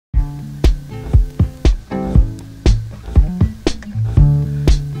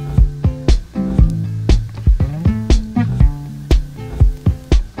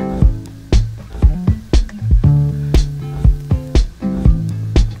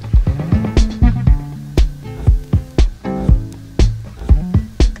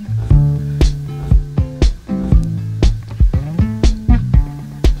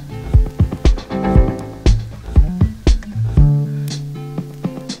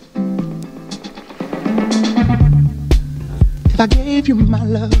I gave you my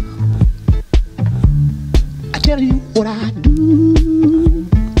love, I tell you what I do.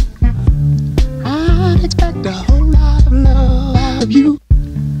 I'd expect a whole lot of love out of you.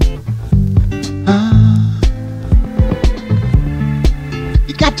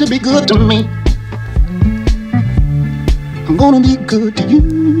 You got to be good to me. I'm gonna be good to you.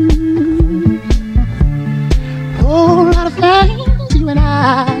 Whole lot of things you and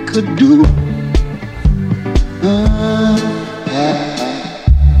I could do.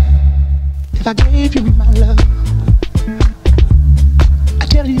 If I gave you my love, I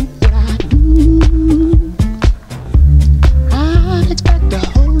tell you what I do. I'd expect a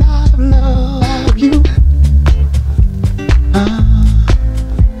whole lot of love out of you.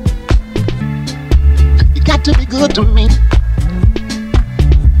 You got to be good to me.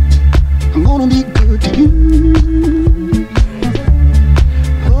 I'm gonna be good to you.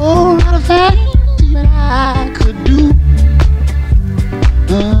 Whole lot of things you and I could do.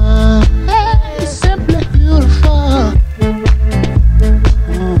 It's simply beautiful.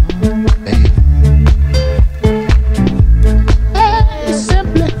 Baby. It's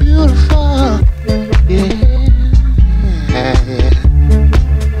simply beautiful. Yeah.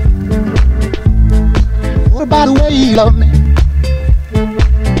 What about the way you love me?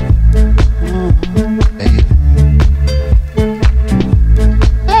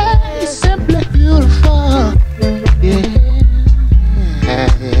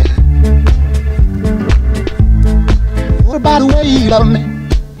 By the way you love me,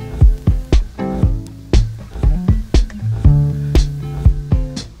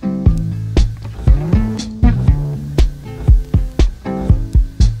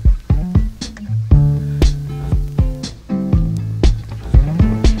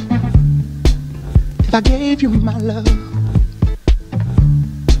 if I gave you my love,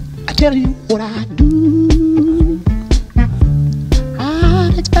 I tell you what I do.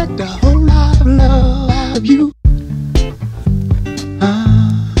 I'd expect a whole lot of love out of you.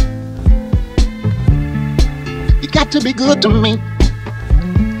 You got to be good to me.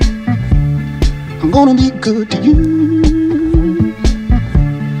 I'm gonna be good to you.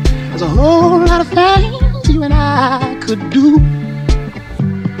 There's a whole lot of things you and I could do.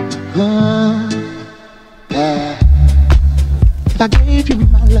 If I gave you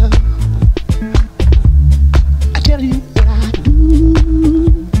my love, I tell you what I do.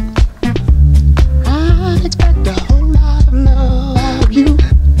 I'd expect a whole lot of love out of you.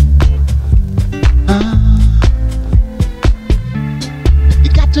 You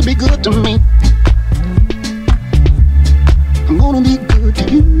got to be good to me. I'm gonna be good to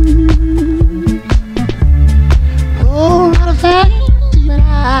you. Whole lot of things you and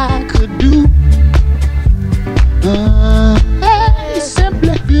I could do. It's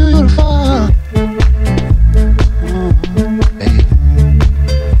simply beautiful. Baby.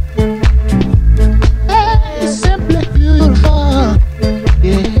 It's simply beautiful.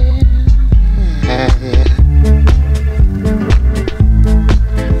 Yeah.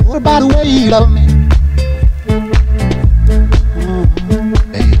 What about the way you love me?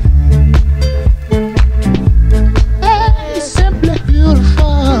 Baby. It's simply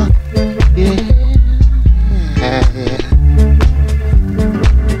beautiful. Yeah.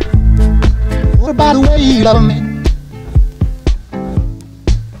 What about the way you love me?